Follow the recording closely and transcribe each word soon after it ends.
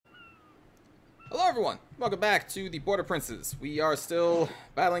everyone, welcome back to the Border Princes. We are still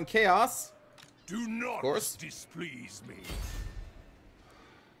battling chaos. Do not of course. displease me.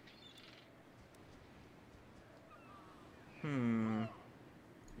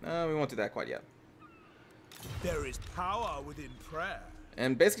 No, we won't do that quite yet. There is power within prayer.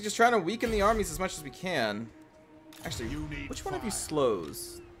 And basically just trying to weaken the armies as much as we can. Actually, You need which one of you fire.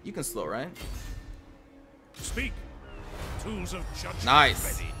 slows? You can slow, right? Speak. Tools of judgment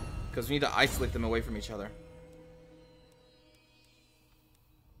Nice. ready. Because we need to isolate them away from each other.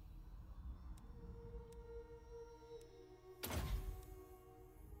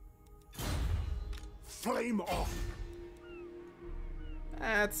 Flame off.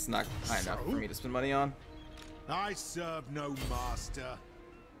 That's not high enough for me to spend money on. I serve no master.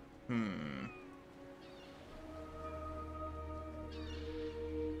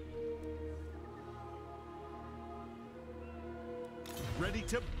 Ready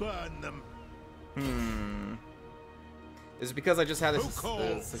to burn them. Is it because I just had Who a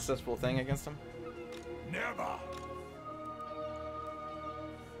calls? successful thing against him? Never.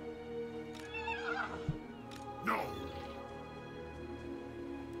 No.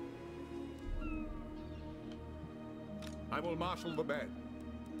 I will marshal the bed.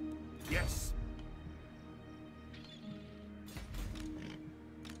 Yes.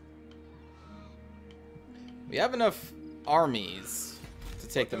 We have enough armies to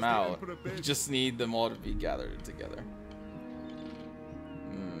take them does the out. Emperor We bid? just need them all to be gathered together.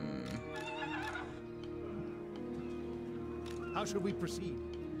 How should we proceed?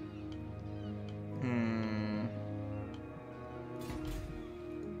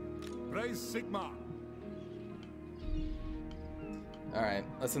 Raise Sigma. Alright,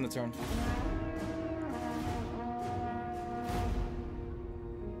 let's end the turn.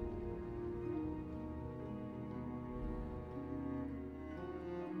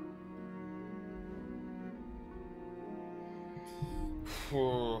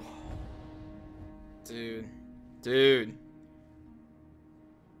 Dude.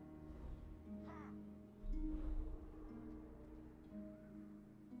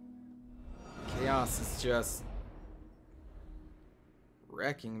 Chaos is just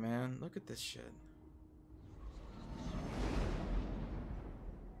wrecking, man. Look at this shit.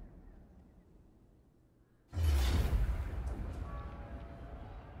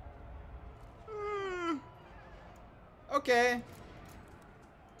 Okay.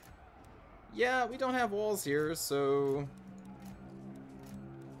 Yeah, we don't have walls here, so...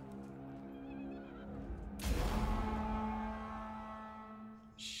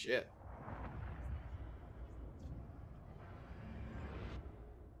 Shit.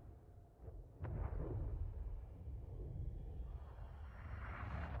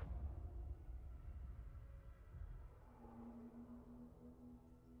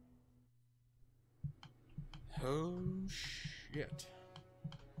 Oh, shit.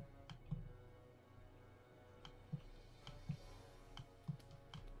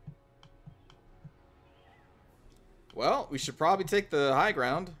 Well, we should probably take the high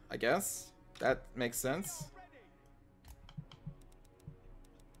ground, I guess. That makes sense.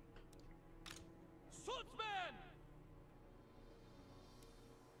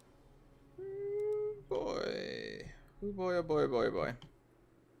 Boy. Oh boy, oh boy, oh boy, oh boy.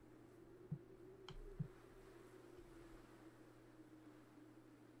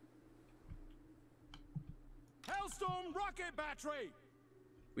 Hellstorm rocket battery.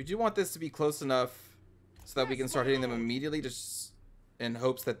 We do want this to be close enough so that we can start hitting them immediately, just in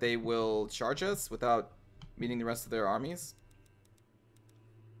hopes that they will charge us without meeting the rest of their armies.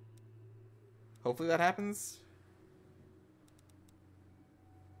 Hopefully that happens.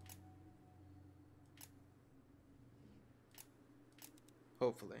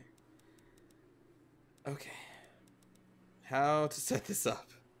 Hopefully. Okay. How to set this up?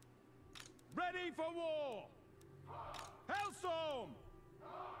 Ready for war. Hellstorm.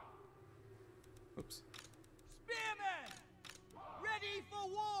 Oops. Spearmen! Ready for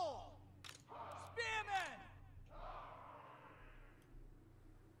war! Spearmen!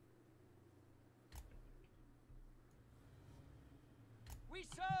 We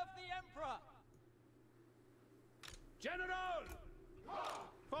serve the Emperor! General.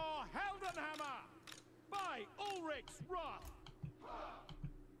 For Heldenhammer. By Ulrich's wrath.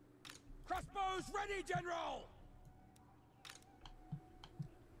 Crossbows ready, General.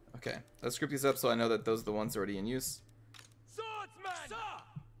 Okay, let's group these up so I know that those are the ones already in use. Swordsman! Sir!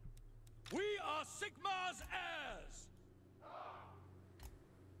 We are Sigmar's heirs!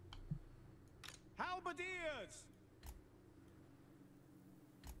 Halberdiers!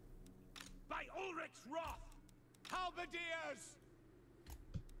 By Ulrich's wrath! Halberdiers!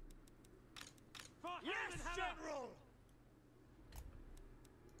 For Yes, General!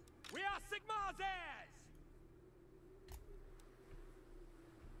 We are Sigmar's heirs!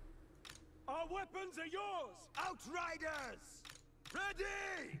 Our weapons are yours! Outriders!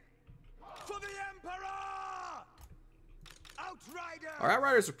 Ready! For the Emperor! Outriders! Our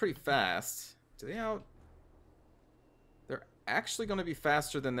Outriders are pretty fast. Do they out... They're actually going to be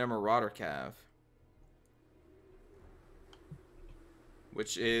faster than their Marauder Cav.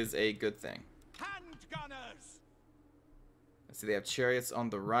 Which is a good thing. Handgunners! I see they have chariots on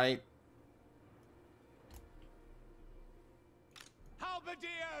the right.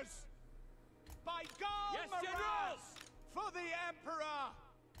 Halberdiers! By God, yes, General! For the Emperor!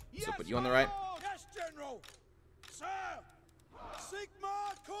 Yes, So put you on the right. Lord. Yes, General! Sir!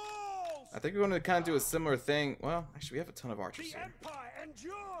 Sigmar calls! I think we're going to kind of do a similar thing. Well, actually, we have a ton of archers The here. Empire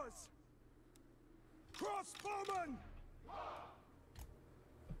endures! Crossbowmen!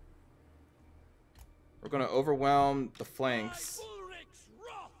 We're going to overwhelm the flanks. By Ulrich's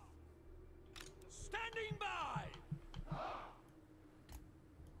wrath! Standing by!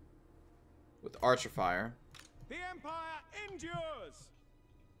 With archer fire. The Empire endures!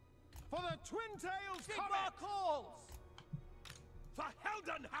 For the Twin-Tails Sigmar calls! For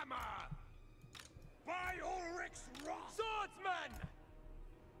Heldenhammer! By Ulrich's wrath! Swordsman!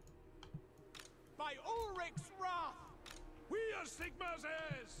 By Ulrich's wrath! We are Sigmar's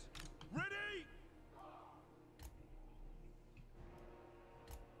heirs! Ready?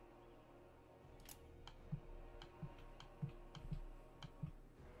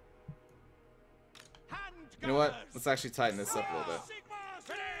 You know what? Let's actually tighten this up a little bit. Sigmar's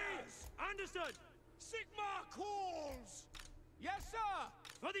heirs! Understood! Sigmar calls! Yes, sir!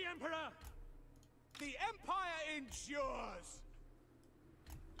 For the Emperor! The Empire endures!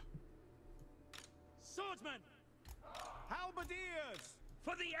 Swordsman! Halberdiers!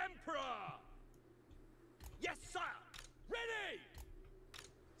 For the Emperor! Yes, sir! Ready!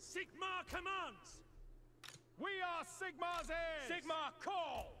 Sigmar commands! We are Sigmar's heirs! Sigmar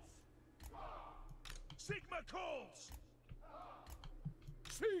calls! Sigmar calls!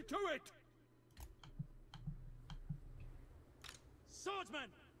 See to it! Swordsman!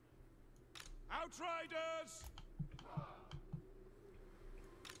 Outriders!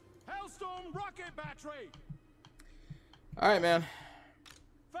 Hellstorm rocket battery! Alright, man.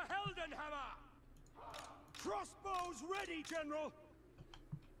 For Heldenhammer! Crossbows ready, General!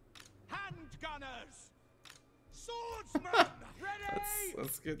 Handgunners! Swordsman! Ready!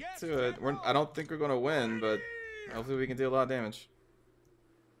 Let's get Yes, to it. General! I don't think we're going to win, but hopefully we can do a lot of damage.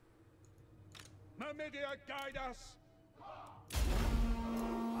 Mamidia, guide us!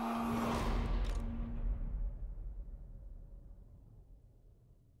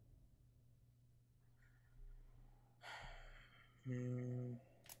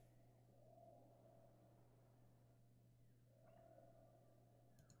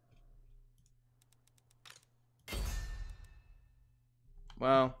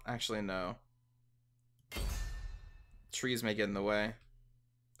 Well, actually, no. Trees may get in the way.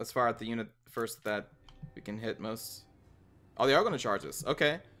 Let's fire at the unit first that we can hit most. Oh, they are going to charge us.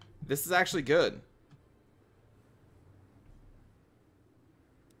 Okay. This is actually good.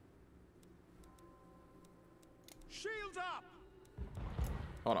 Shields up!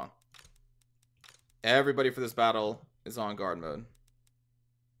 Hold on. Everybody for this battle is on guard mode.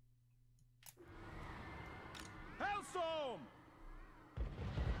 Hellstorm!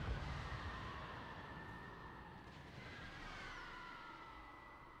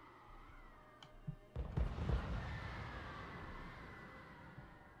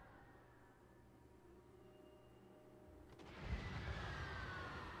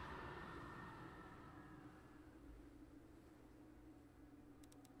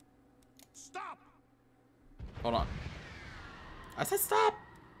 Stop! Hold on. I said stop!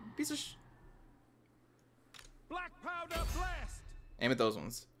 Piece of Black powder blast! Aim at those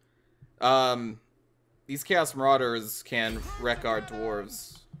ones. These Chaos Marauders can wreck our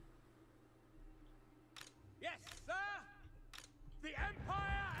dwarves. Yes, sir! The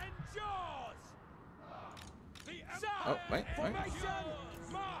Empire endures! The Empire Oh, wait. formation!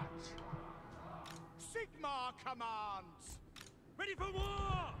 March! Sigmar commands! Ready for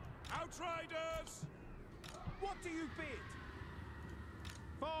war! Outriders! What do you bid?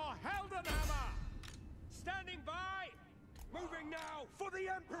 For Heldenhammer! Standing by! Moving now for the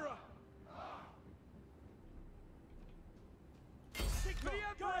Emperor! Sigmar,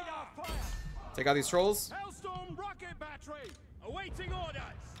 guide our fire! Take out these trolls. Hellstorm rocket battery! Awaiting orders!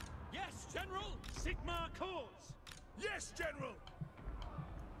 Yes, General! Sigmar calls! Yes, General!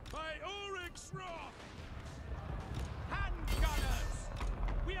 By Ulrich's wrath! Handgunners!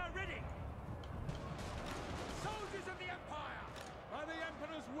 We are ready!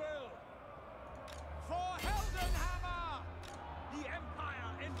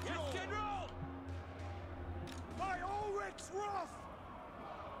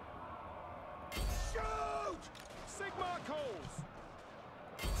 Shoot! Sigmar calls.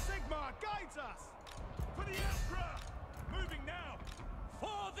 Sigmar guides us. For the Emperor. Moving now.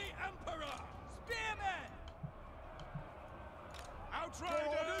 For the Emperor. Spearmen.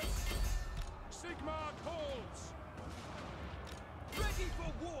 Outriders. Sigmar calls. Ready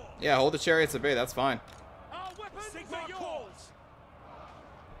for war. Yeah, hold the chariots at bay. That's fine. Our weapons Sigmar are yours.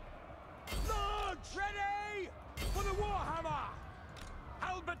 Lodge. Ready for the Warhammer.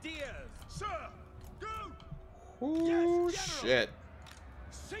 Halberdiers. Sir. Go. Ooh, Yes, shit.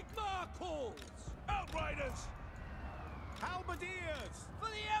 Sigmar calls. Outriders. Halberdiers. For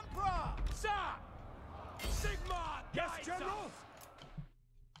the Emperor. Sir. Sigmar. Yes, General.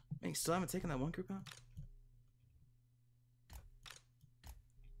 Man, you still haven't taken that one group out?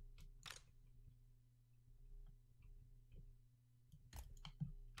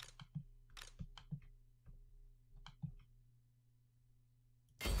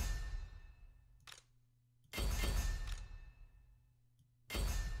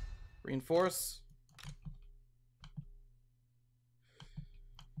 Reinforce.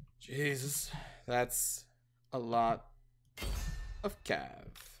 Jesus, that's a lot of cav.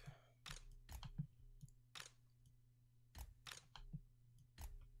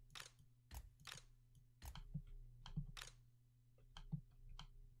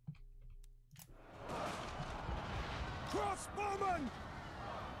 Crossbowmen!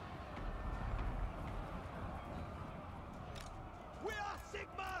 We are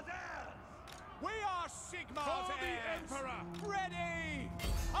Sigmar's heirs! We are Sigmar's For the heirs! Emperor! Ready!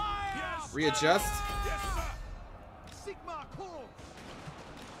 Fire! Readjust. Yes, sir. Sigmar calls!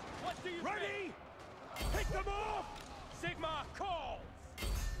 What do you Ready? Pick them off! Sigmar calls!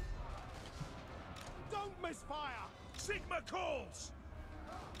 Don't misfire! Sigmar calls!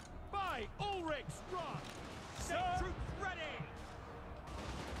 By Ulrich's run! Set troops ready!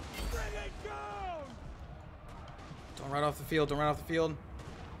 Bring it down! Don't run off the field. Don't run off the field.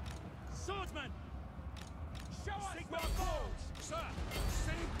 Swordsman! Show us Sigmar calls! Sir!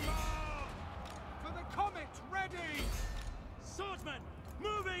 Sigmar! For the comet, ready! Swordsman!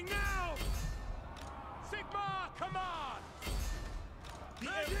 Moving now! Sigmar, command! The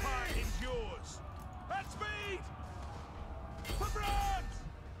Empire is yours! At speed! For Brand!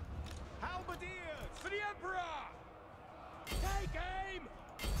 Halberdiers! For the Emperor! Take aim!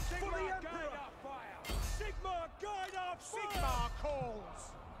 Sigmar, guide our fire! Sigmar, guide our fire! Sigmar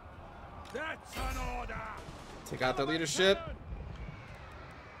calls! That's an order! Take out their leadership.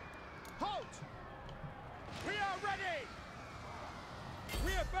 Halt! We are ready!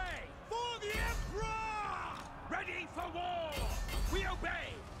 We obey! For the Emperor! Ready for war! We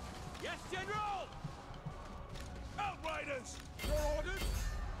obey! Yes, General! Outriders! Your orders?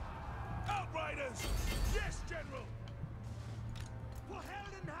 Outriders! Yes, General! For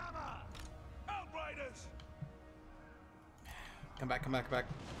Heldenhammer! Outriders! Come back, come back, come back.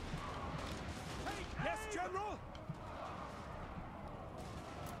 Yes, General!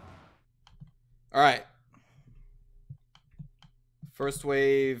 All right. First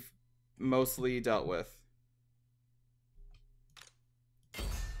wave mostly dealt with.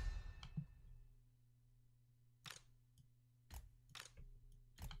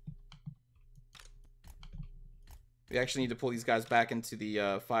 We actually need to pull these guys back into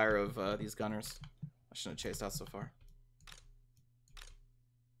the fire of these gunners. I shouldn't have chased out so far.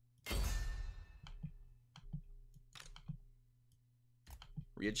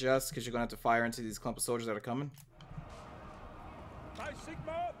 Readjust, because you're going to have to fire into these clump of soldiers that are coming. By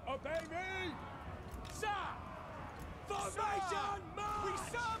Sigmar, obey me! Sir! Formation, march! We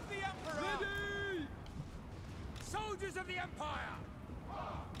serve the Emperor! Ready! Soldiers of the Empire!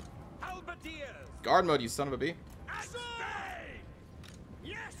 Halberdiers! Guard mode, you son of a bee. At bay!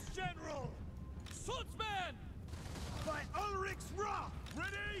 Yes, General! Swordsmen! By Ulrich's wrath!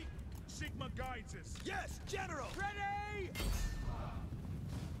 Ready? Sigmar guides us. Yes, General! Ready?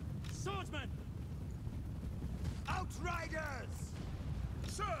 Swordsmen! Outriders!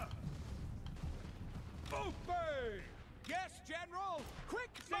 Sir! Obey! Yes, General! Quick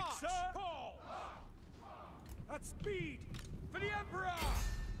march! Sir! Call! At speed! For the Emperor!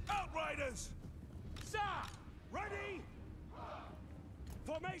 Outriders! Sir! Ready?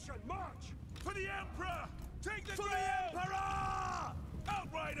 Formation, march! For the Emperor! Take the ground! For the Emperor!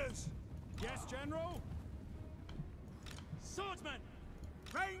 Outriders! Yes, General? Swordsmen!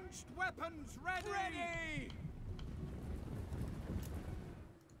 Ranged weapons ready! Ready!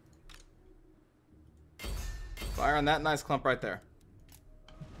 Fire on that nice clump right there.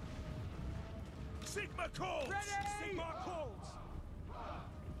 Sigmar calls! Ready! Sigmar calls!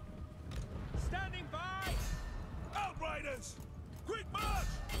 Standing by! Outriders! Quick march!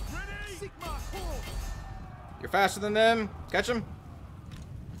 Ready? Sigmar calls! You're faster than them. Catch him.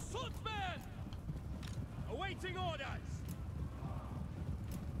 Swordsman! Awaiting orders!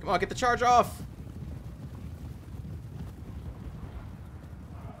 Come on, get the charge off.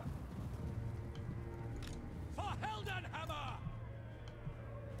 For Heldenhammer!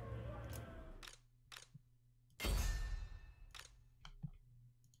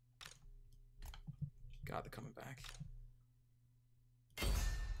 God, they're coming back.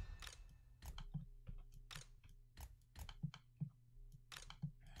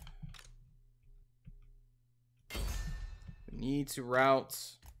 We need to rout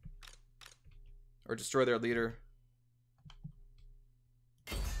or destroy their leader.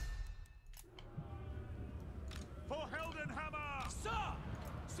 For Heldenhammer! Sir!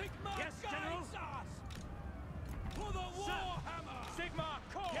 Sigma Yes, General. guides us! For the Warhammer! Sigma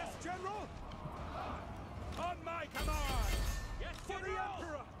calls! Yes, General. On my command! Yes, For the General!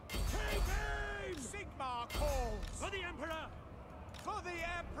 Emperor. Take aim! Sigma calls. For the Emperor! For the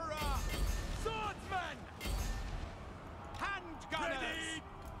Emperor. Swordsman! Handgunners. Ready!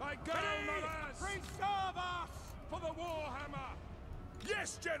 By go, Ready. mothers! Preserve us. For the Warhammer!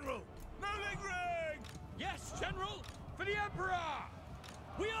 Yes, General. No lingering! Yes, General! For the Emperor!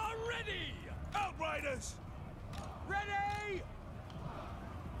 We are ready! Outriders. Ready!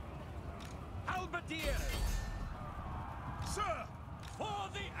 Halberdiers! Sir. For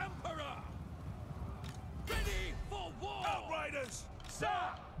the Emperor! Ready for war! Outriders. Sir!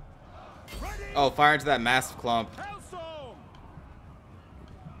 Ready. Oh, fire into that massive clump. Hellstorm!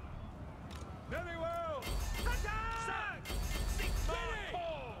 Very well! Attack! Sigma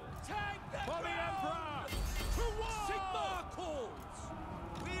calls! Take the For the Emperor! To war! Sigma calls!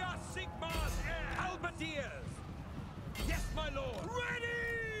 We are Sigma's heirs! Halberdiers! Yes, my lord!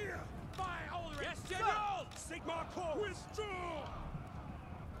 Ready! By Ulrich! Yes, General! Sigma calls! Withdraw!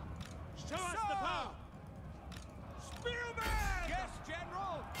 Show us the power! Spearman! Yes,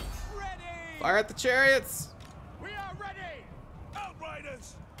 General! Ready! Fire at the chariots. We are ready!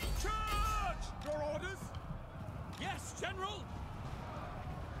 Outriders. Charge! Your orders? Yes, General!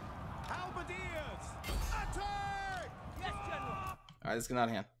 Halberdiers. Attack! Yes, General! All right, this is getting out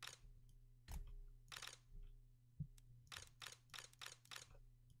of hand.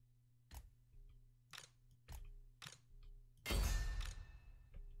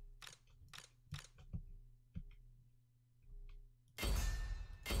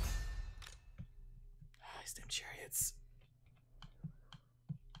 These damn chariots.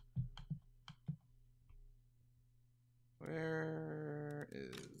 Where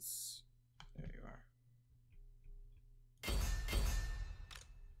is... There you are.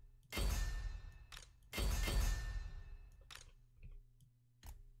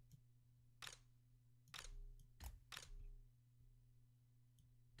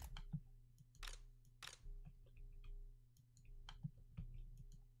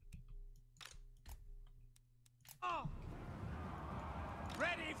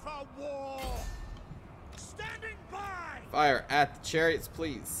 Ready for war. Standing by. Fire at the chariots,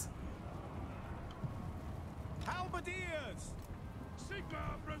 please. Halberdiers.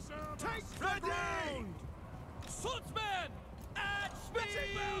 Sigma preserve! Take the Ready! ground. Swordsman! At speed!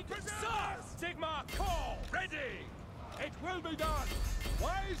 Sigma preserve Sir! us. Sigma call! Ready! It will be done!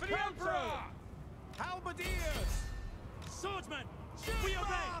 Wise for the Emperor! Halberdiers. Swordsman! Sigma We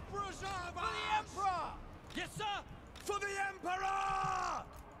obey! preserve for the Emperor. Yes, sir! For the Emperor.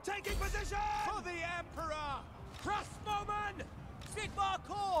 Taking position! For the Emperor. Crossbowman! Sigma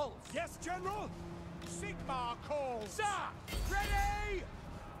calls! Yes, General. Sigma calls. Sir! Ready!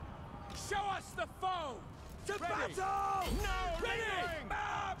 Show us the foe! To Ready. battle. No Ready. lingering!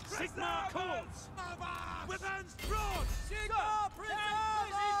 Sigma calls! Of us. Weapons drawn! Sigma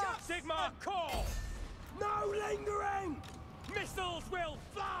preserve. Sigma call! No lingering. Missiles will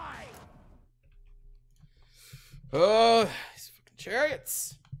fly! Oh, these fucking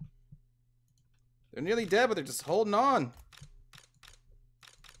chariots. They're nearly dead, but they're just holding on.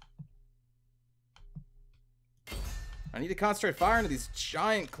 I need to concentrate fire into these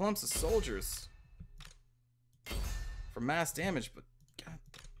giant clumps of soldiers for mass damage, but God.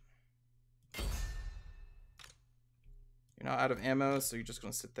 You're not out of ammo, so you're just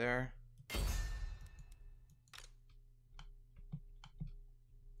gonna sit there.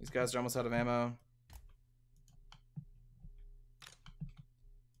 These guys are almost out of ammo.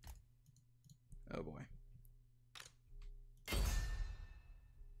 Oh boy.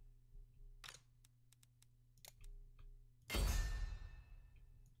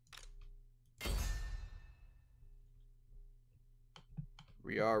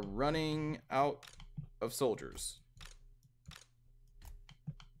 We are running out of soldiers.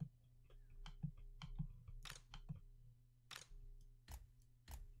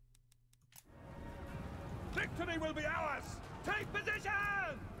 victory will be ours! Take position!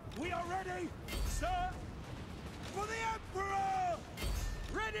 We are ready, sir! For the Emperor!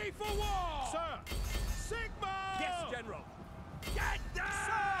 Ready for war! Sir! Sigma! Yes, General! Get down!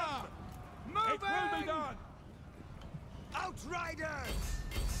 Sir! Moving! It will be done! Outriders!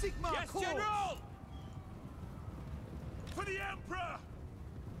 Sigma yes, calls. General! For the Emperor!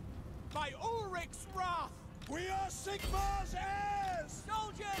 By Ulrich's wrath! We are Sigma's heirs!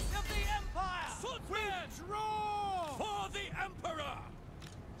 Soldiers of the Empire! Swordsmen! Withdraw! For the Emperor!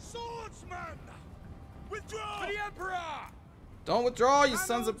 Swordsmen! Withdraw! For the Emperor! Don't withdraw, you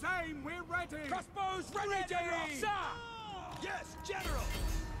sons of... Aim, we're ready! Crossbows ready, General! Sir! Yes, General!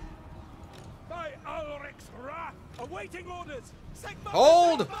 By Ulrich's wrath! Awaiting orders! Sigma!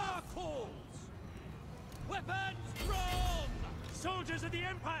 Hold! Sigma calls! Weapons drawn! Soldiers of the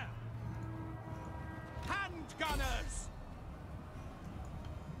Empire! Handgunners!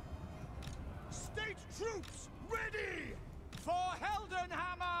 State troops ready! For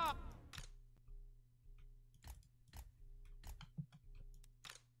Heldenhammer!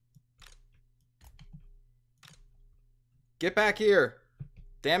 Get back here!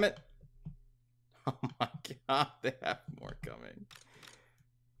 Damn it! Oh my god, they have more coming.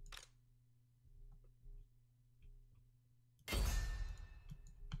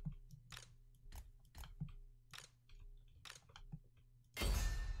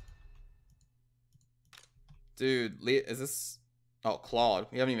 Dude, is this... Oh, Claude.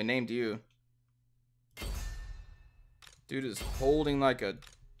 We haven't even named you. Dude is holding like a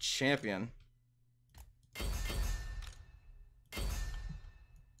champion.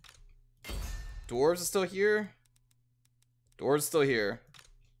 Dwarves is still here? Dwarves is still here.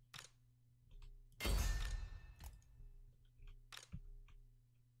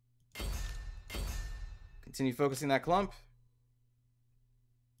 Continue focusing that clump.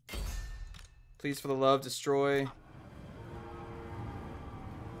 Please, for the love, destroy.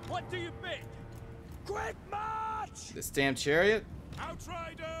 What do you bid? Quick march! This damn chariot.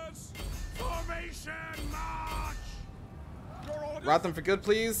 Outriders! Formation march! Your orders? Rot them for good,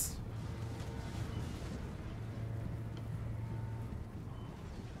 please.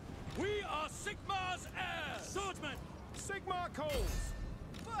 We are Sigma's heirs! Swordsman! Sigma calls!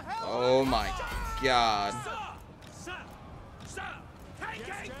 For hell! Oh my god. Sir! Sir! Sir!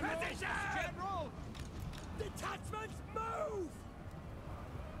 Taking position! General! Detachments move!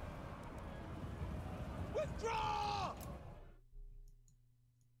 Withdraw!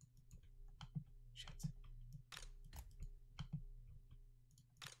 Shit.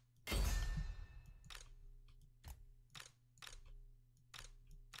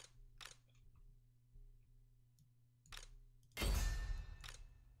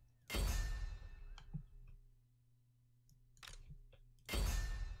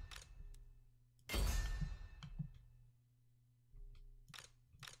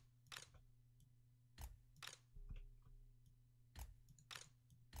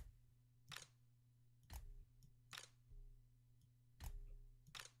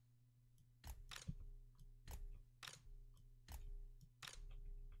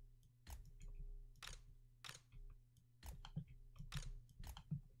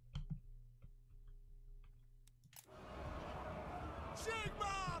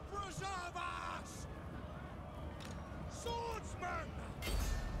 Sigma, preserve us! Swordsman!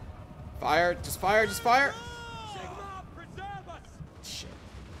 Fire, just fire, just fire. Sigma, preserve us! Shit.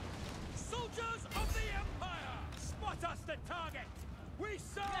 Soldiers of the Empire! Spot us the target! We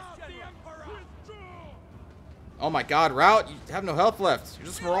serve the Emperor! Withdraw! Oh my god, Rout, you have no health left. You're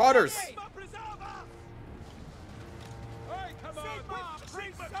just marauders. Sigma, preserve us! Hey, come on! Sigma,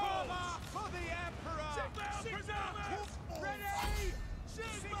 preserve us for the Emperor! Sigma, preserve us! Ready!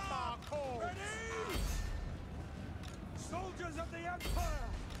 Sigma, ready! Soldiers of the Empire!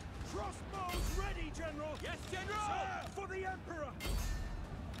 Crossbows ready, General! Yes, General! Sir, for the Emperor!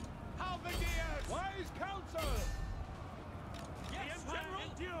 Halberdiers! Wise counsel! Yes, General!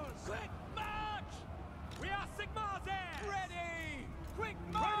 Endures. Quick march! We are Sigma's heirs! Ready! Quick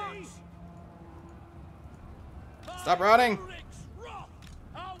march! Stop routing.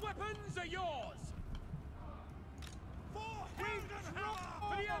 Our weapons are yours!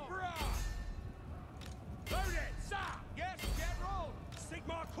 For the Emperor! Loaded, sir! Yes, General!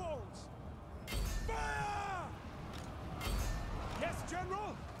 Sigma calls! Fire! Yes,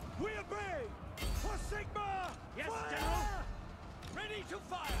 General! We obey! For Sigma! Yes, fire! General! Ready to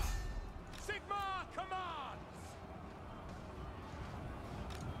fire! Sigma commands!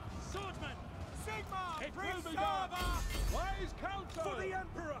 Swordsman! Sigma! It will be done! Wise counsel! For the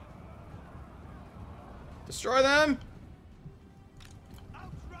Emperor! Destroy them.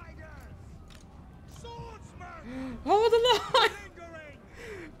 Outriders! Swordsman! Hold the line!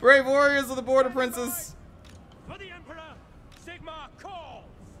 Brave warriors of the border princes! For the Emperor, Sigmar calls!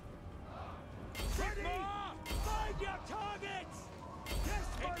 Sigmar, find your targets! Yes,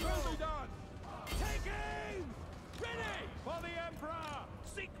 it will be done! Take aim! Ready! For the Emperor,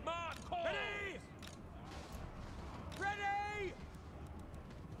 Sigmar calls! Ready! Ready!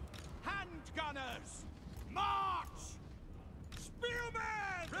 Hand gunners, march!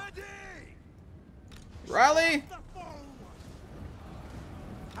 Spearmen, ready! Rally! The foe!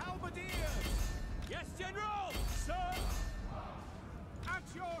 Halberdiers! Yes, General! Sir! At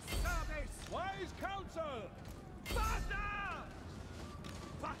your service! Wise counsel! Faster!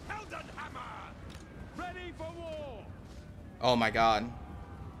 For Heldenhammer! Ready for war! Oh my god.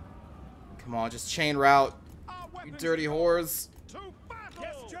 Come on, just chain route. Our You weapons dirty whores. to battle!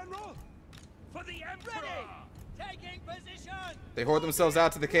 Yes, General! For the Emperor! Ready! Taking position! They hoard themselves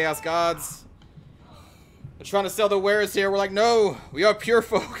out to the Chaos Gods. They're trying to sell their wares here. We're like, no, we are pure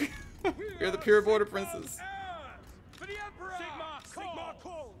folk. We're the pure border princes. For the Emperor! Sigmar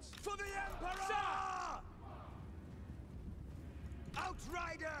calls! For the Emperor! Sir!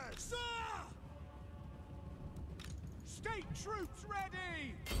 Outriders! Sir! State troops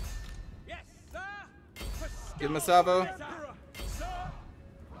ready! Yes, sir! Give him a salvo. Sir!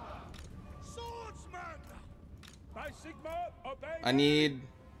 Swordsman! By Sigmar, obey! I need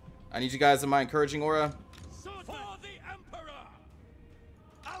you guys in my encouraging aura. For the Emperor!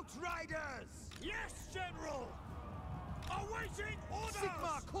 Outriders! Yes, General! Awaiting orders!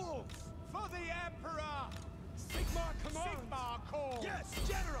 Sigmar calls! For the Emperor! Sigmar commands! Sigmar calls! Yes,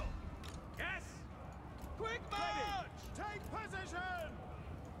 General! Yes! Quick march! Take position!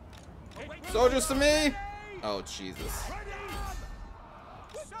 Soldiers to me! Oh, Jesus. Ready!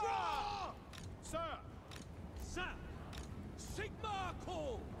 Withdraw! Sir! Sir! Sigmar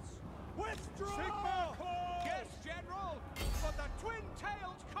calls! Withdraw! Sigmar calls! Yes, General! For the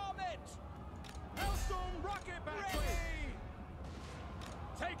twin-tailed comet! Hellstorm rocket battery!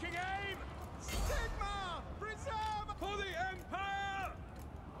 Ready! Taking aim! Sigmar! Preserve! For the Empire!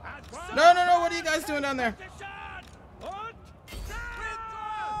 Advance! No, no, no, what are you guys doing down there? Position! Und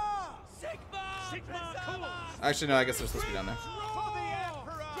withdraw! Sigmar! Sigmar calls! Actually, no, I guess they're supposed to be down there. For the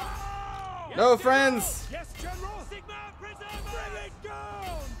Emperor! No, friends! Yes, General! Sigmar, preserve! Bring it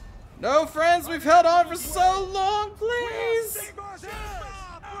down! No, friends, we've held on for so long, please! Sigmar,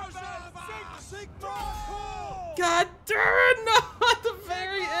 God darn it, no, at the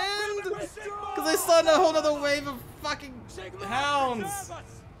very end! Because I saw a whole other wave of fucking hounds!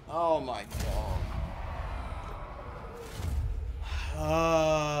 Oh my god.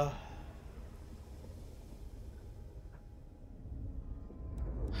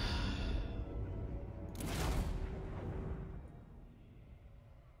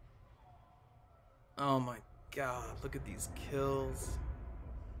 Oh my god, look at these kills.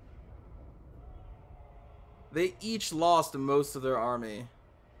 They each lost most of their army.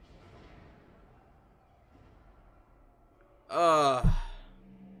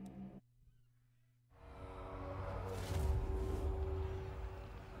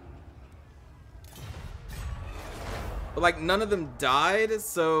 But like none of them died,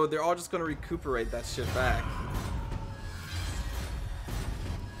 so they're all just gonna recuperate that shit back.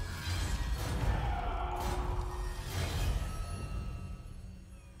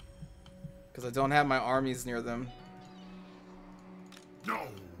 Because I don't have my armies near them. No,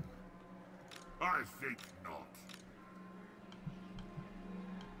 I think not.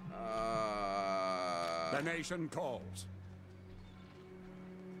 The nation calls.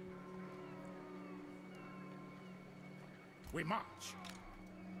 We march.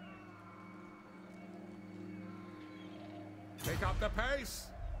 Take up the pace.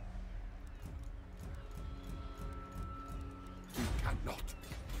 We cannot.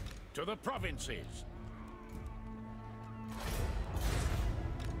 To the provinces.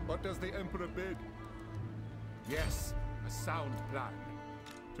 What does the Emperor bid? Yes, a sound plan.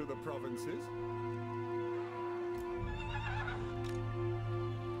 To the provinces.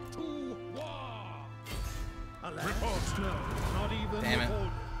 To war! Reports, no, not even Damn it.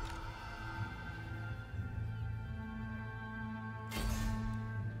 report.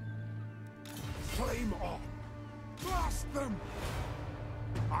 Flame on! Blast them!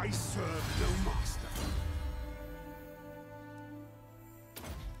 I serve no master.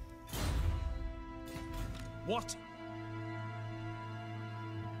 What?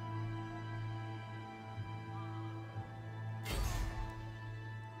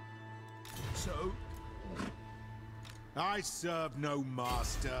 So? I serve no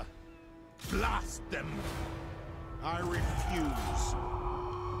master. Blast them! I refuse.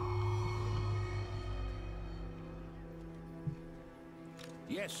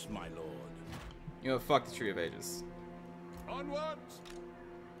 Yes, my lord. You know, fuck the Tree of Ages. Onwards!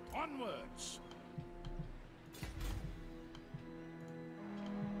 Onwards!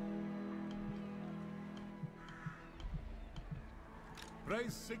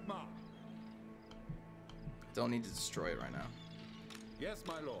 Praise Sigma. Don't need to destroy it right now. Yes,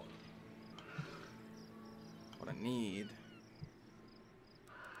 my lord. What I need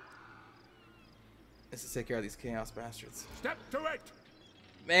is to take care of these Chaos Bastards. Step to it!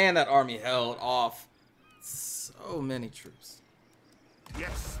 Man, that army held off so many troops.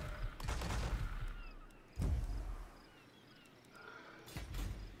 Yes.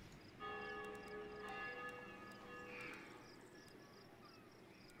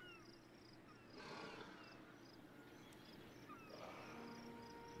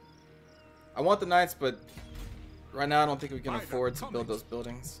 I want the knights, but right now I don't think we can Right, afford to coming. build those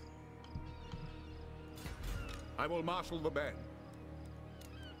buildings. I will marshal the men.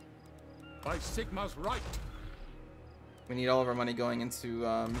 By Sigma's right. We need all of our money going into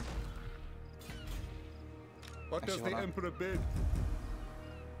What does Actually, the hold on. Emperor bid?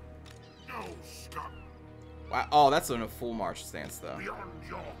 No scum wow, oh, that's in a full march stance though. beyond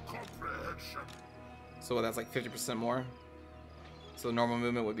your comprehension. So that's like 50% more. So the normal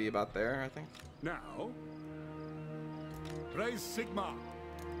movement would be about there, I think. Now, praise Sigma.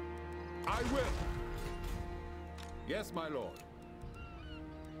 I will. Yes, my lord.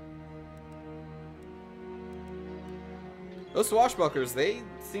 Those swashbucklers, they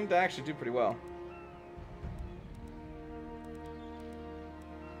seem to actually do pretty well.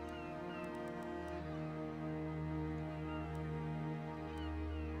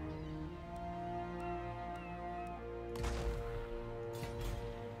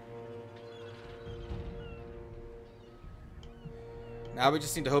 Now we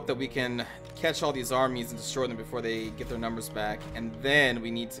just need to hope that we can catch all these armies and destroy them before they get their numbers back. And then we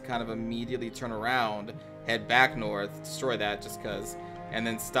need to kind of immediately turn around, head back north, destroy that just because, and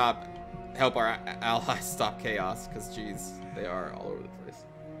then help our allies stop chaos, because geez, they are all over the place.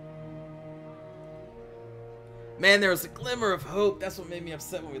 Man, there was a glimmer of hope. That's what made me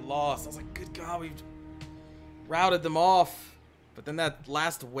upset when we lost. I was like, good God, we've routed them off. But then that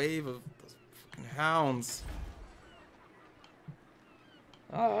last wave of those fucking hounds.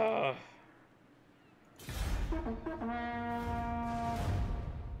 Ah.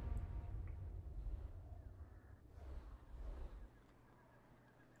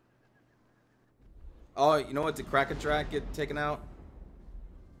 Oh, you know what? Did Krakatrak get taken out?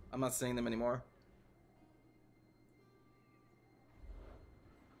 I'm not seeing them anymore.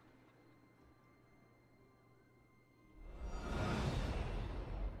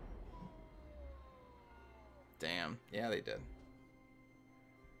 Damn. Yeah, they did.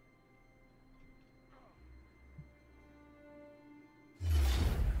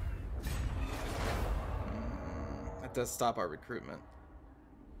 That does stop our recruitment.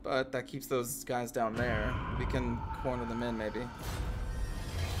 But that keeps those guys down there. We can corner them in, maybe.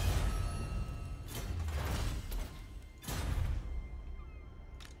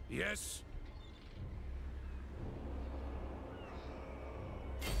 Yes.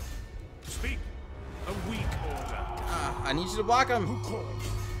 Speak. A weak order. Ah, I need you to block them. Who calls?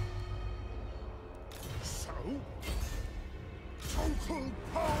 So? Total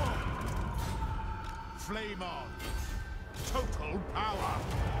power! Flame on! Total power!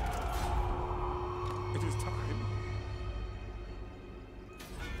 It is time.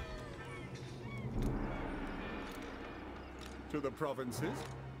 To the provinces.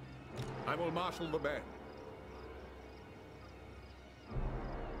 I will marshal the men.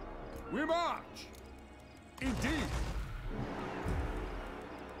 We march! Indeed!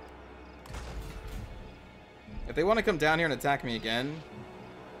 If they want to come down here and attack me again,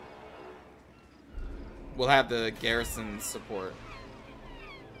 we'll have the garrison support.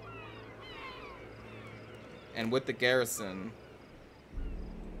 And with the garrison,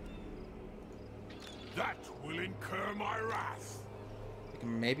 That will incur my wrath. we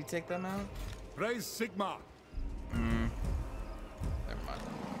can maybe take them out? Praise Sigma. Never mind.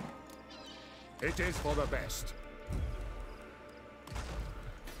 It is for the best.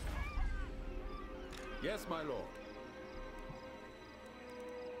 Yes, my lord.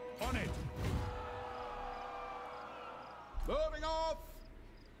 On it. Moving off.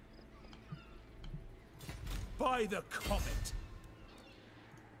 By the comet.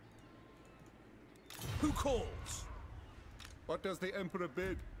 Who calls? What does the Emperor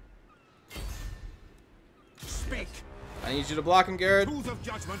bid? Speak. I need you to block him, Garrett. Tools of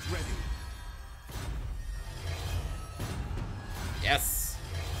judgment ready. Yes.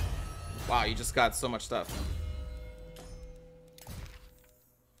 Wow, you just got so much stuff.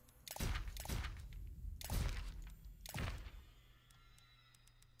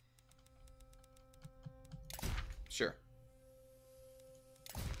 Sure.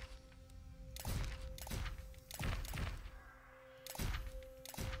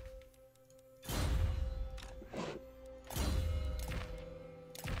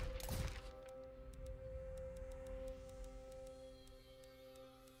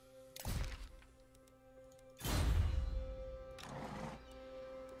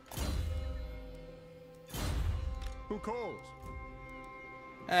 Who calls?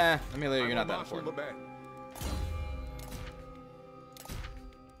 Amelia, you're not that Marshal important. the band.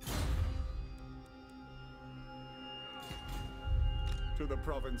 To the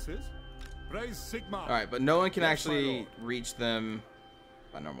provinces. Praise Sigma. All right, but no one can Yes, my actually lord. reach them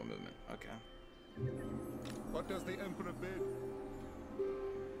by normal movement. Okay. What does the Emperor bid?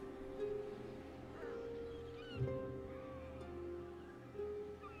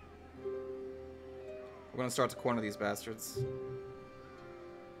 We're gonna start to corner these bastards.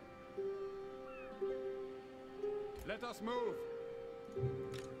 Let us move.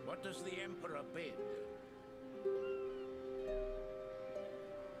 What does the Emperor bid?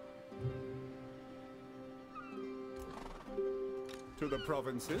 To the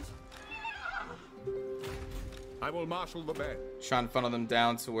provinces. I will marshal the band. Trying to funnel them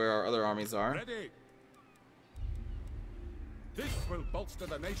down to where our other armies are. Ready. This will bolster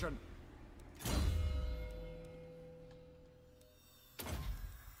the nation.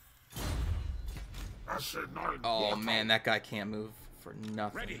 Oh man, that guy can't move for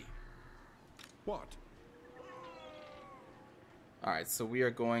nothing. Ready. What? All right, so we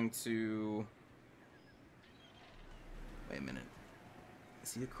are going to. Wait a minute.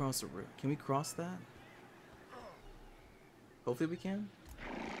 Is he across the river? Can we cross that? Hopefully we can.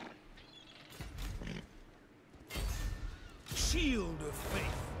 Shield of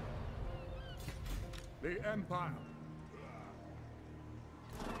faith. The Empire.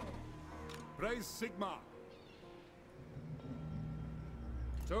 Praise Sigma.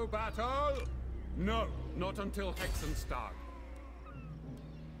 To battle? No, not until Hexenstad.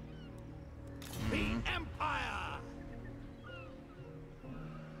 The Empire.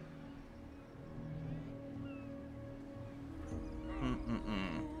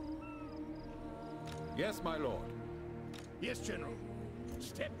 Yes, my lord. Yes, General.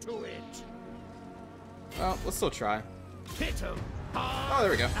 Step to it. Well, let's still try. Hit 'em hard Oh,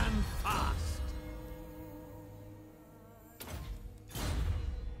 there we go. and fast.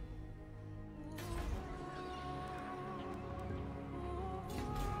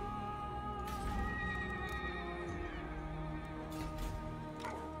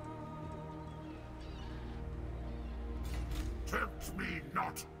 Tempt me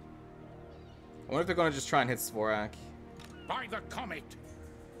not. I wonder if they're gonna just try and hit Svorak. By the comet.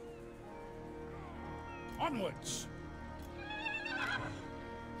 Onwards.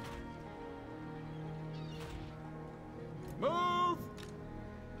 Move.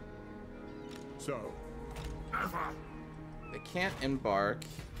 So. Never. They can't embark.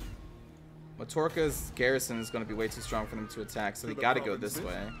 Matorka's garrison is going to be way too strong for them to attack, so they got to go this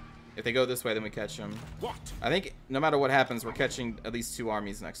way. If they go this way, then we catch them. What? I think no matter what happens, we're catching at least 2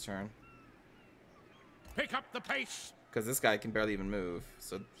 armies next turn. Pick up the pace. Because this guy can barely even move,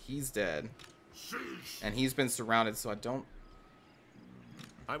 so he's dead. And he's been surrounded, so I don't...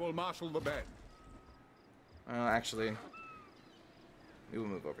 I will marshal the band. Actually, we will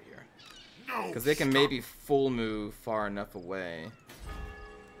move over here. Because they can maybe full move far enough away.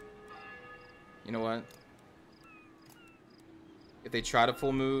 You know what? If they try to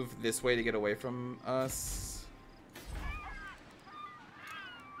full move this way to get away from us...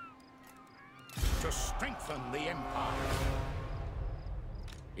 To strengthen the Empire.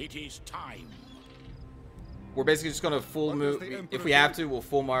 It is time. We're basically just going to full move. If we have to, we'll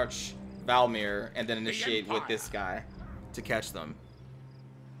full march Valmir and then initiate with this guy to catch them.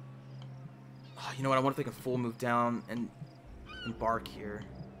 Oh, you know what? I wonder if they can full move down and embark here.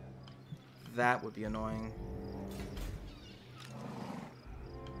 That would be annoying.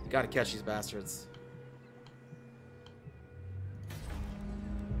 You gotta catch these bastards.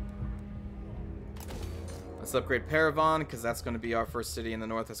 Let's upgrade Paravon, because that's going to be our first city in the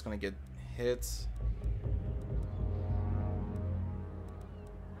north that's going to get hit.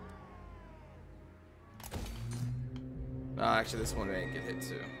 Actually, this one may get hit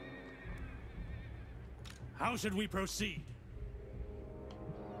too. How should we proceed?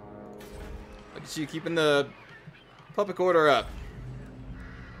 Look at you keeping the public order up.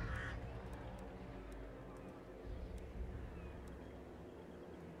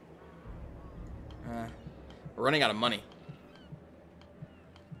 We're running out of money.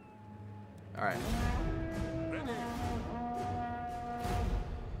 All right.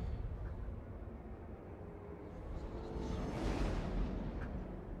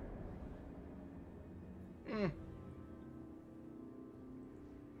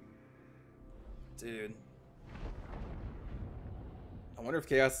 Dude. I wonder if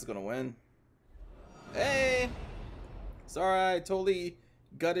Chaos is gonna win. Hey! Sorry, I totally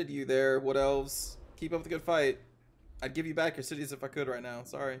gutted you there, Wood Elves. Keep up the good fight. I'd give you back your cities if I could right now.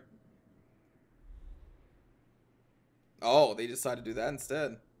 Sorry. Oh, they decided to do that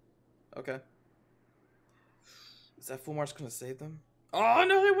instead. Okay. Is that full march gonna save them? Oh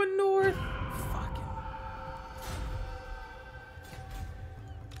no, they went north! Fucking.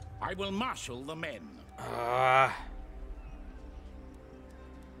 I will marshal the men.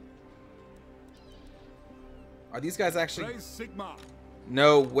 Are these guys actually... Praise Sigma.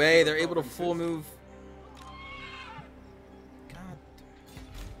 No way, they're able to full move. God.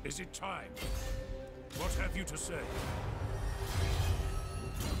 Is it time? What have you to say?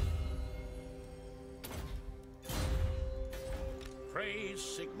 Praise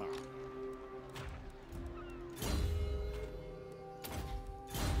Sigma.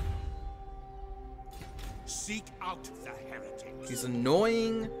 Seek out the heretics. These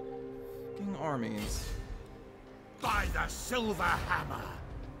annoying fucking armies. By the silver hammer.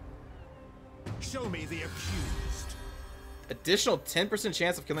 Show me the accused. Additional 10%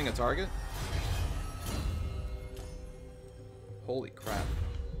 chance of killing a target? Holy crap.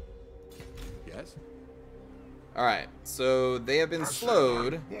 Yes? Alright, so they have been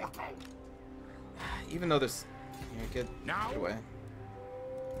slowed. Even though there's... Here, get away.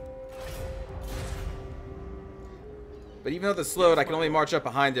 But even though they're slowed, I can only march up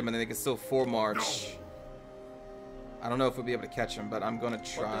behind them and then they can still full march. I don't know if we'll be able to catch them, but I'm gonna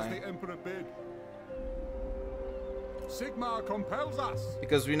try. What does the Emperor bid? Sigma compels us.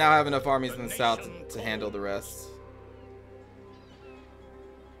 Because we now have enough armies in the south to handle the rest.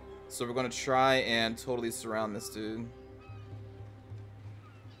 So we're gonna try and totally surround this dude.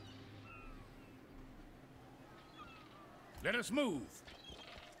 Let us move.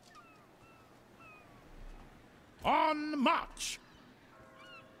 On march.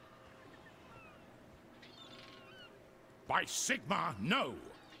 By Sigma, no.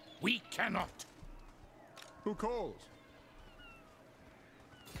 We cannot. Who calls?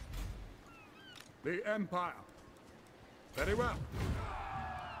 The Empire. Very well.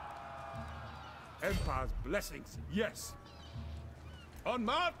 Empire's blessings, yes. On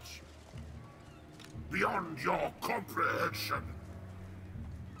march! Beyond your comprehension.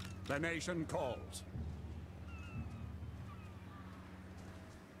 The nation calls.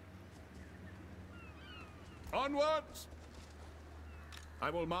 Onwards! I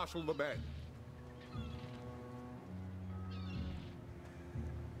will marshal the men.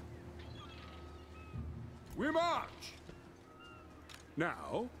 We march!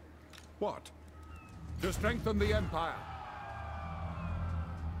 Now, what? To strengthen the Empire.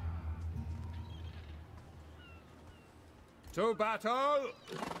 To battle!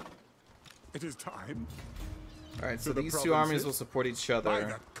 It is time. Alright, so To the these two armies provinces. will support each By other.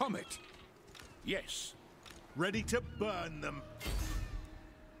 the comet. Yes. Ready to burn them.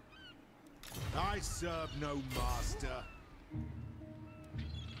 I serve no master.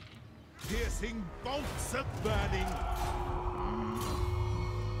 Piercing bolts of burning.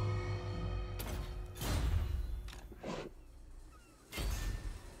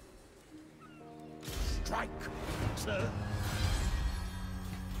 Strike, sir.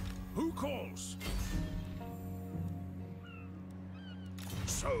 Who calls?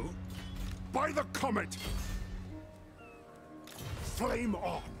 So, by the comet, flame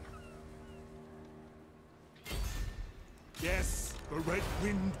on. Yes, the red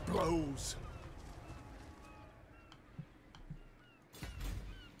wind blows.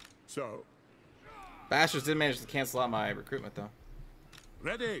 So, Bastards did manage to cancel out my recruitment though.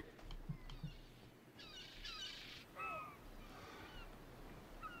 ready.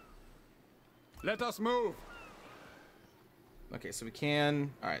 Let us move. Okay, so we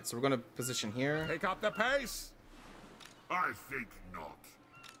can... Alright, so we're going to position here. Take up the pace. I think not.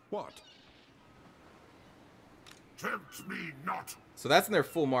 What? Tempt me not. So that's in their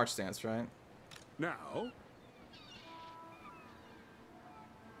full march stance, right? Now,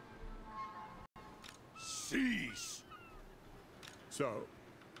 Cease. so,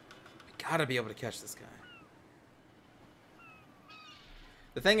 We gotta be able to catch this guy.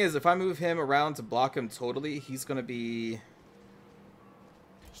 The thing is, if I move him around to block him totally, he's gonna be...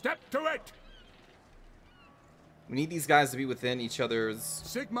 step to it. We need these guys to be within each other's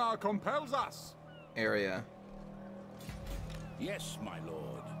Sigma compels us. area. Yes, my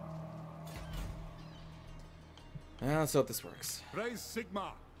lord. Let's hope this works. Praise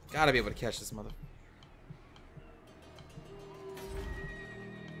Sigma. Gotta be able to catch this mother...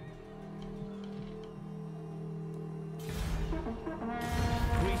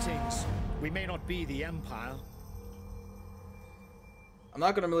 Greetings. We may not be the Empire. I'm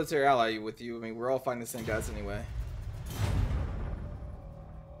not gonna military ally you with you. I mean, we're all fighting the same guys anyway.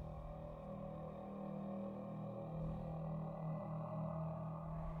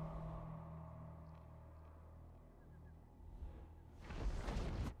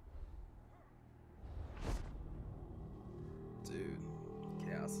 Dude,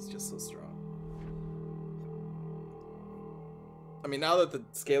 chaos is just so strong. I mean, now that the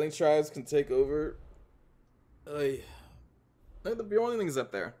scaling tribes can take over, the only thing's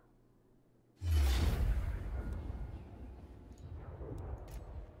up there.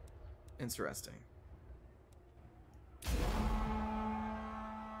 Interesting.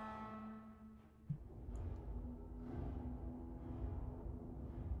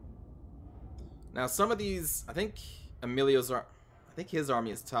 Now, some of these, I think I think his army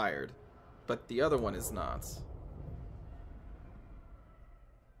is tired, but the other one is not.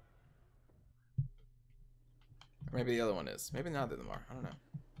 Or maybe the other one is. Maybe neither of them are. I don't know.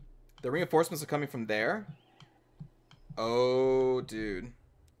 The reinforcements are coming from there. Oh, dude.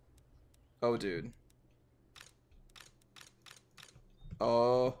 Oh, dude.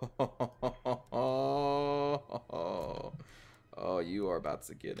 Oh. Oh, you are about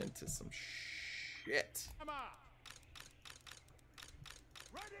to get into some shit.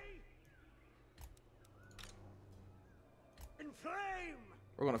 Ready? Inflame!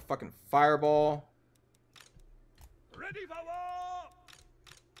 We're gonna fucking fireball. Ready for war!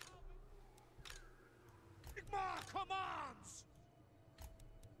 Sigmar commands!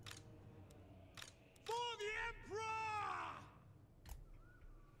 For the Emperor!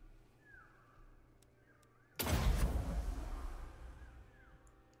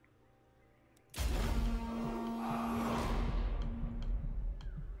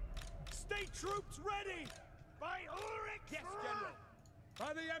 State troops ready! By Ulrich! Yes, General!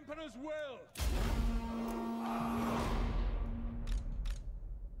 By the Emperor's will!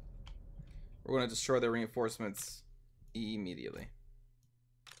 We're gonna destroy their reinforcements immediately.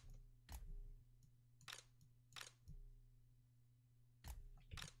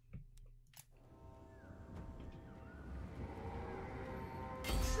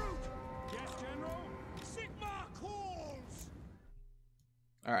 Shoot! Yes, General! Sigmar calls!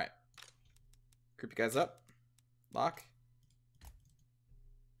 Alright. Group you guys up. Lock.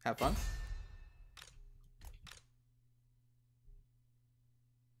 Have fun.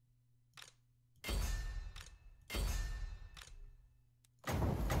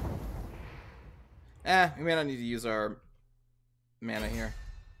 We may not need to use our mana here.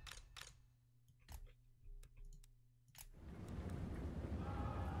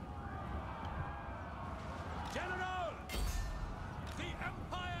 General! The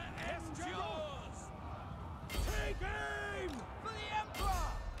Empire is yours! Take aim! For the Emperor!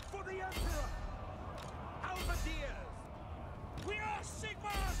 For the Emperor! Halberdiers! We are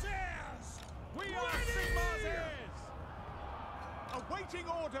Sigmar's heirs! We are Sigmar's heirs! Awaiting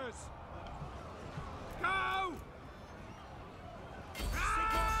orders! Go!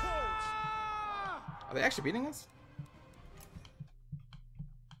 Sigmar calls! Are they actually beating us?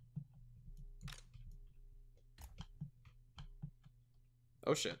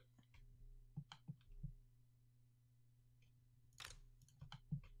 Oh shit.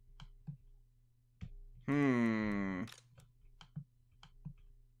 Hmm.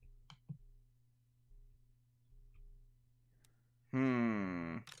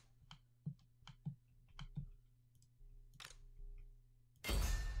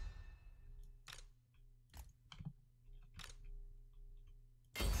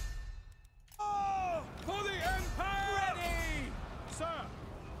 For the Empire! Ready! Sir!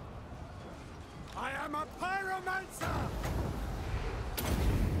 I am a pyromancer!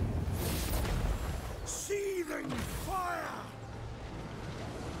 Seething fire!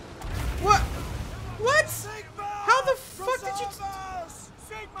 What? What? Sigmar! How the fuck did you? Preserve us!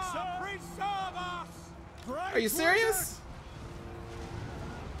 Sigmar! Preserve us! Are you serious?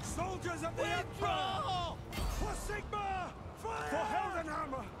 Soldiers of the Emperor! For Sigmar! Fire! For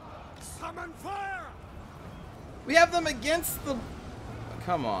Heldenhammer! Summon fire! We have them against the.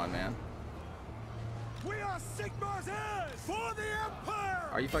 Come on, man. We are Sigmar's heirs! For the Empire!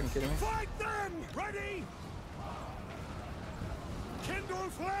 Are you fucking kidding me? Fight them! Ready! Kindle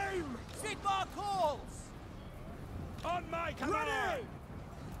flame! Sigmar calls! On my command! Ready!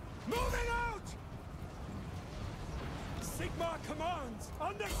 Moving out! Sigmar commands!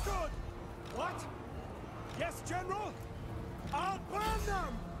 Understood! What? Yes, General? I'll burn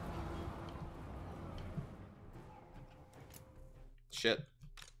them! Shit.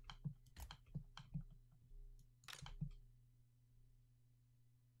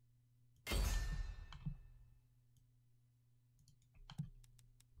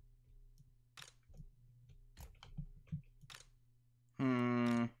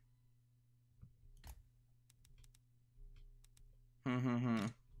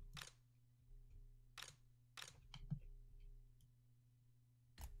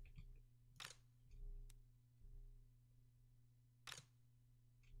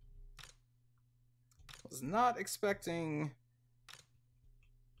 Was not expecting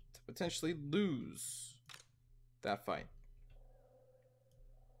to potentially lose that fight.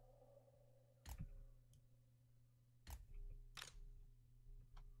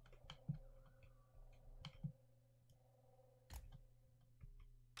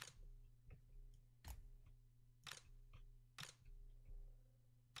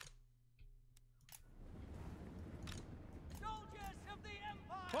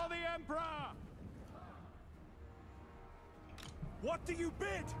 For the Emperor! What do you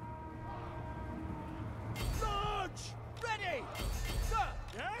bid? Large! Ready! Sir!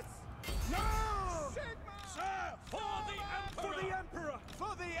 Yes? No! Sigma! Sir! For the Emperor! For the Emperor!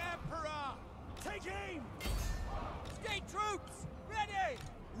 For the Emperor! Take aim! State troops! Ready!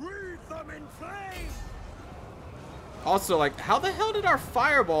 Wreathe them in flame! Also, like, how the hell did our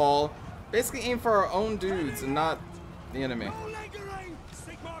fireball basically aim for our own dudes and not the enemy? No lingering!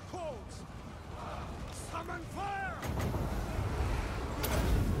 Sigma calls! Summon fire!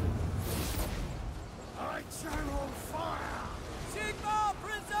 I channel fire! Sigma,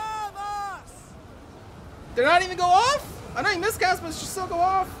 preserve us! Did not even go off? I know you miscast, but it should still go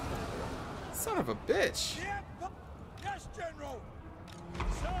off. Son of a bitch. Yes, General!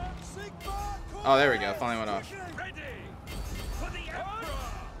 Sir, Sigma calls! Oh, there we go. Finally went off. Ready! For the Emperor!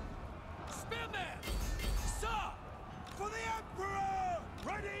 Spearman! Sir! For the Emperor!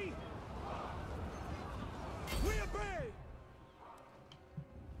 Ready! We obey!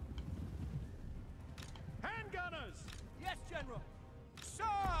 Handgunners! Yes, General! Sir!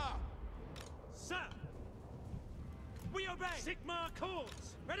 Sir! We obey! Sigma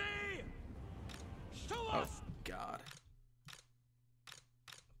calls! Ready! Show Oh, us! God.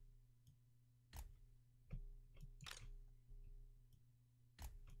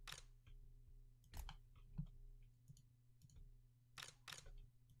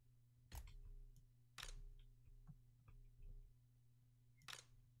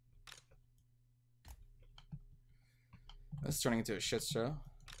 This is turning into a shit show.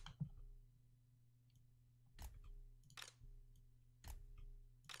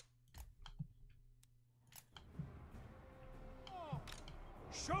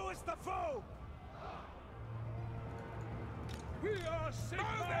 Show us the foe! We are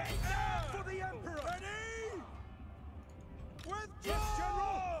Sigma for the Emperor! Ready? Withdraw! Yes,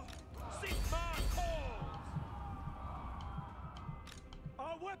 General! Sigma calls!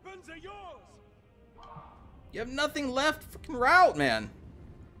 Our weapons are yours! You have nothing left. Freaking route, man.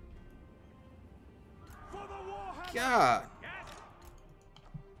 For the Warhammer! God. Yes!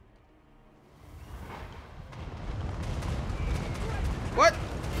 What?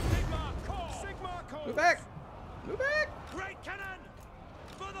 Sigma calls! Sigma calls! Move back. Move back. Great cannon!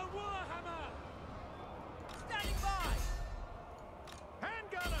 For the Warhammer! Standing by!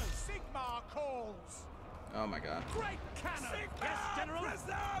 Handgunners! Sigma calls! Oh my God. Great cannon! Sigma! Yes, General!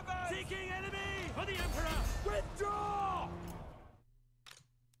 Preserve us! Seeking enemy! For the Emperor! Withdraw!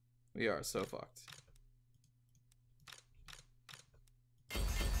 We are so fucked.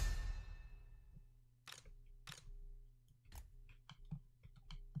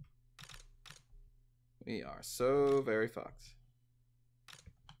 We are so very fucked.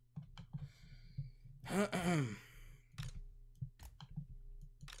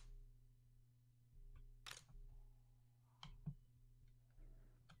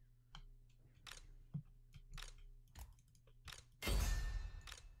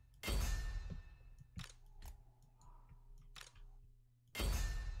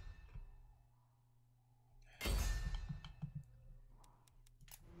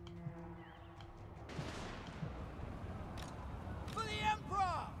 For the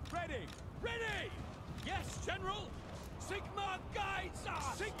Emperor! Ready! Ready! Yes, General! Sigma guides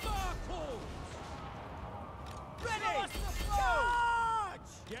us! Sigma calls! Ready! Show us the foe!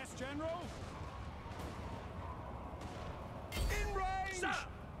 Charge! Yes, General! In range! Sir!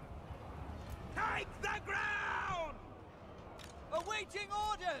 Take the ground! Awaiting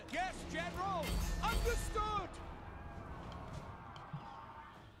orders! Yes, General! Understood!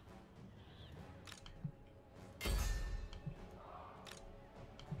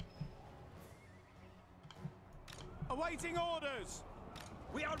 Awaiting orders!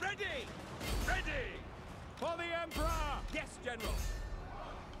 We are ready! Ready! For the Emperor! Yes, General!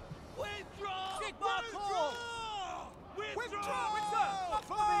 Withdraw! Sigma calls! Withdraw!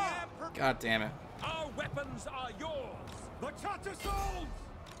 For the Emperor! God damn it. Our weapons are yours! The Tattersouls!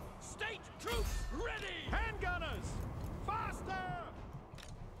 State troops ready! Handgunners! Faster!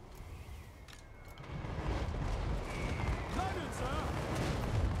 Loaded, sir!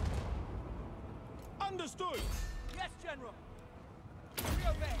 Understood! Yes, General! We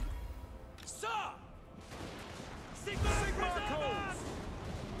obey! Sir! Sigma calls.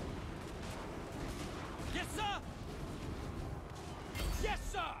 Yes, sir. Yes,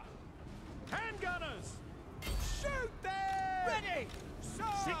 sir. Handgunners. Shoot them. Ready.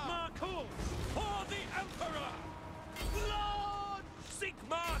 Sir. Sigma calls for the Emperor. Lord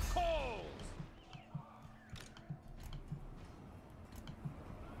Sigma calls.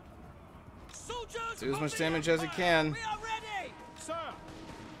 Soldiers, do as much damage as you can. We are ready, sir.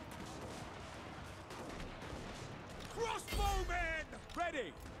 Crossbowmen,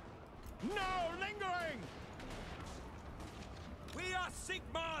 ready. No lingering. We are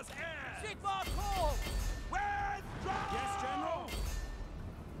Sigma's heirs. Sigma call. Withdraw. Yes, General.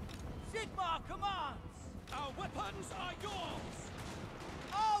 Sigma commands. Our weapons are yours.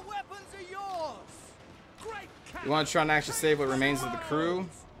 Our weapons are yours. Great. You want to try and actually save what remains of the crew?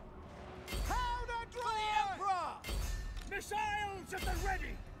 Powder dry! Missiles at the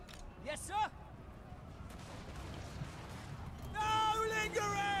ready! Yes, sir! No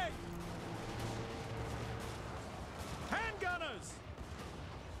lingering! Handgunners!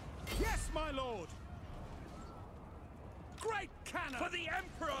 Yes, my lord! Great cannon! For the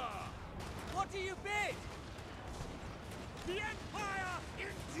Emperor! What do you bid? The Empire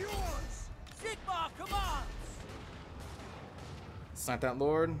endures! Sigma commands! Snipe that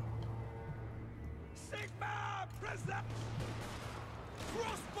lord. Sigma present!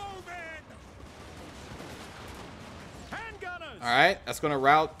 Crossbowmen! Handgunners! Alright, that's going to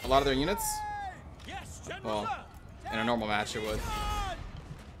rout a lot of their units. Yes, General! Well, in a normal match it would.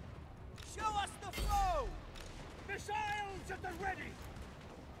 Show us the foe! Missiles at the ready!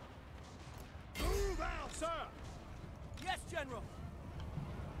 Move out, sir! Yes, General!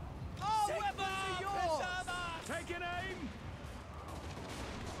 Our weapons are yours! Take an aim!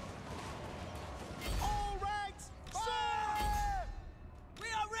 All ranks, fire! We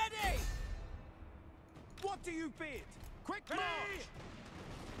are ready! What do you bid? Quick march!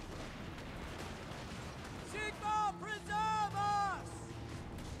 Sigma, preserve us!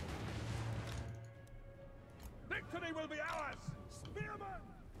 Victory will be ours! Spearman!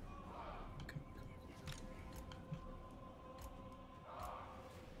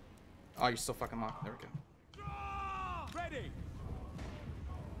 Oh, you're still fucking locked. There we go. Ready!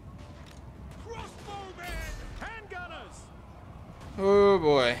 Crossbowmen! Handgunners! Oh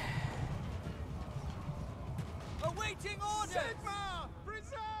boy. Awaiting orders! Sigma!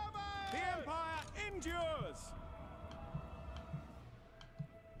 Preserve us! The Empire endures!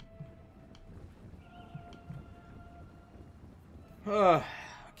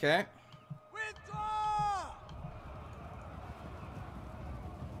 Okay. Withdraw!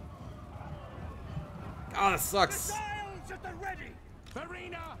 Oh, that sucks. Missiles at the ready!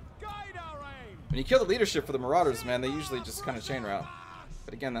 Verena, guide our aim! When you kill the leadership for the Marauders, man, they usually just kind of chain route.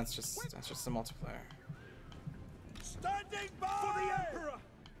 But again, that's just the multiplayer. Standing by for the Emperor!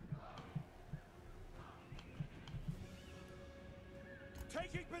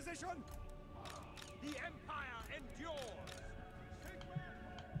 Taking position! The Empire endures!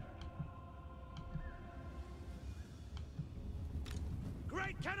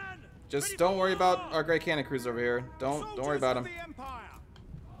 Great cannon! Just don't worry about our great cannon crews over here. Don't worry about them. The Empire.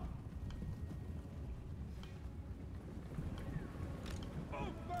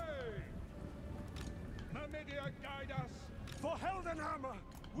 Guide us. For Heldenhammer,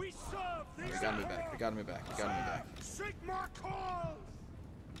 we serve the We gotta move back. We gotta move back. We gotta move back. Sigma calls!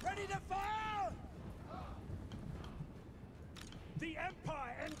 Ready to fire! The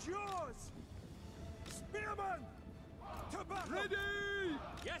Empire endures! Spearmen! To battle! Ready!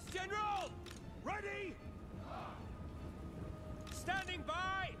 Yes, General! Ready! Standing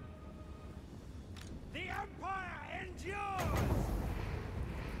by! The Empire endures!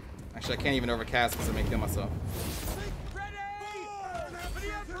 Actually, I can't even overcast because I may kill myself. Ready! For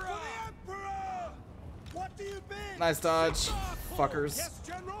the Emperor! For the Emperor! What do you bid? Nice dodge, fuckers. Yes,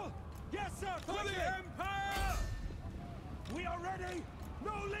 General! Yes, sir! For the Empire! We are ready!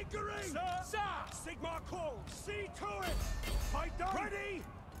 No lingering! Sir! Sigma calls! See to it! Fight done! Ready!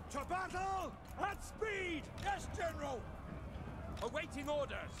 To battle! At speed! Yes, General! Awaiting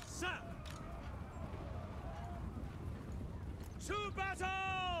orders! Sir! To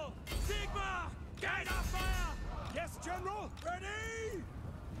battle! Sigma! Guide our fire! Yes, General! Ready!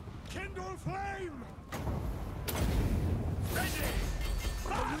 Kindle flame! Ready!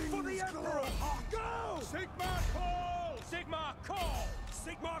 Fire for the Emperor! Go! Sigma call! Sigma call!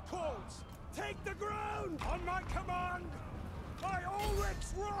 Sigma calls! Take the ground! On my command! By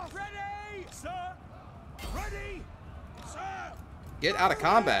Ulrich's wrath! Ready! Sir! Ready! Sir! Get out of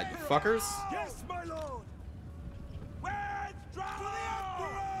combat, you fuckers. Yes, my lord! Withdraw! For the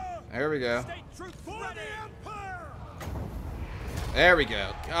Emperor! There we go. State troops For the Empire! There we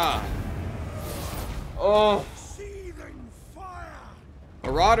go. God. Oh. Seething fire!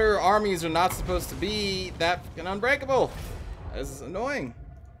 Marauder armies are not supposed to be that fucking unbreakable. This is annoying.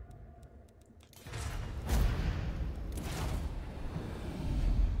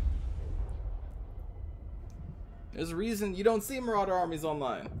 There's a reason you don't see Marauder armies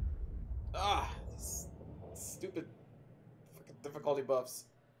online. Ah, stupid fucking difficulty buffs.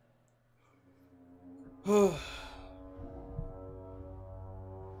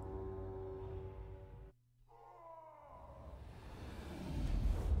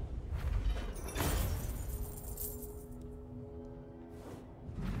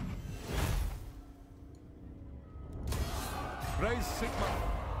 Raise Sigma.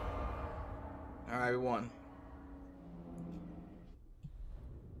 Alright, we won.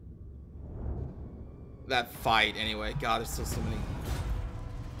 That fight, anyway. God, there's still so many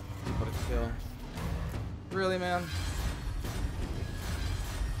people to kill. Really, man?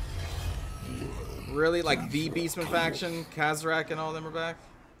 Really? Like, the Beastman faction? Kazarak and all them are back?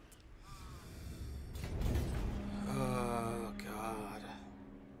 Oh, God.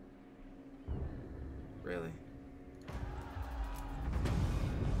 Really?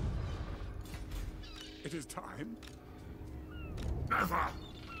 It is time. Never.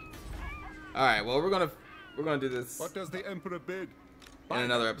 Alright, well, we're gonna do this What does the Emperor bid? in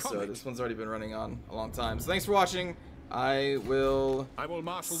another episode. This one's already been running on a long time. So thanks for watching. I will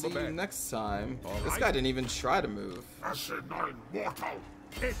marshal see the you men. next time. All This right. guy didn't even try to move. Asinine mortal.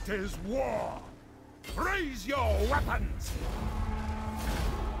 It is war. Raise your weapons.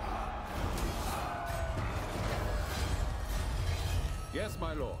 Yes,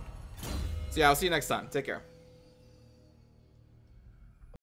 my lord. So yeah, I'll see you next time. Take care.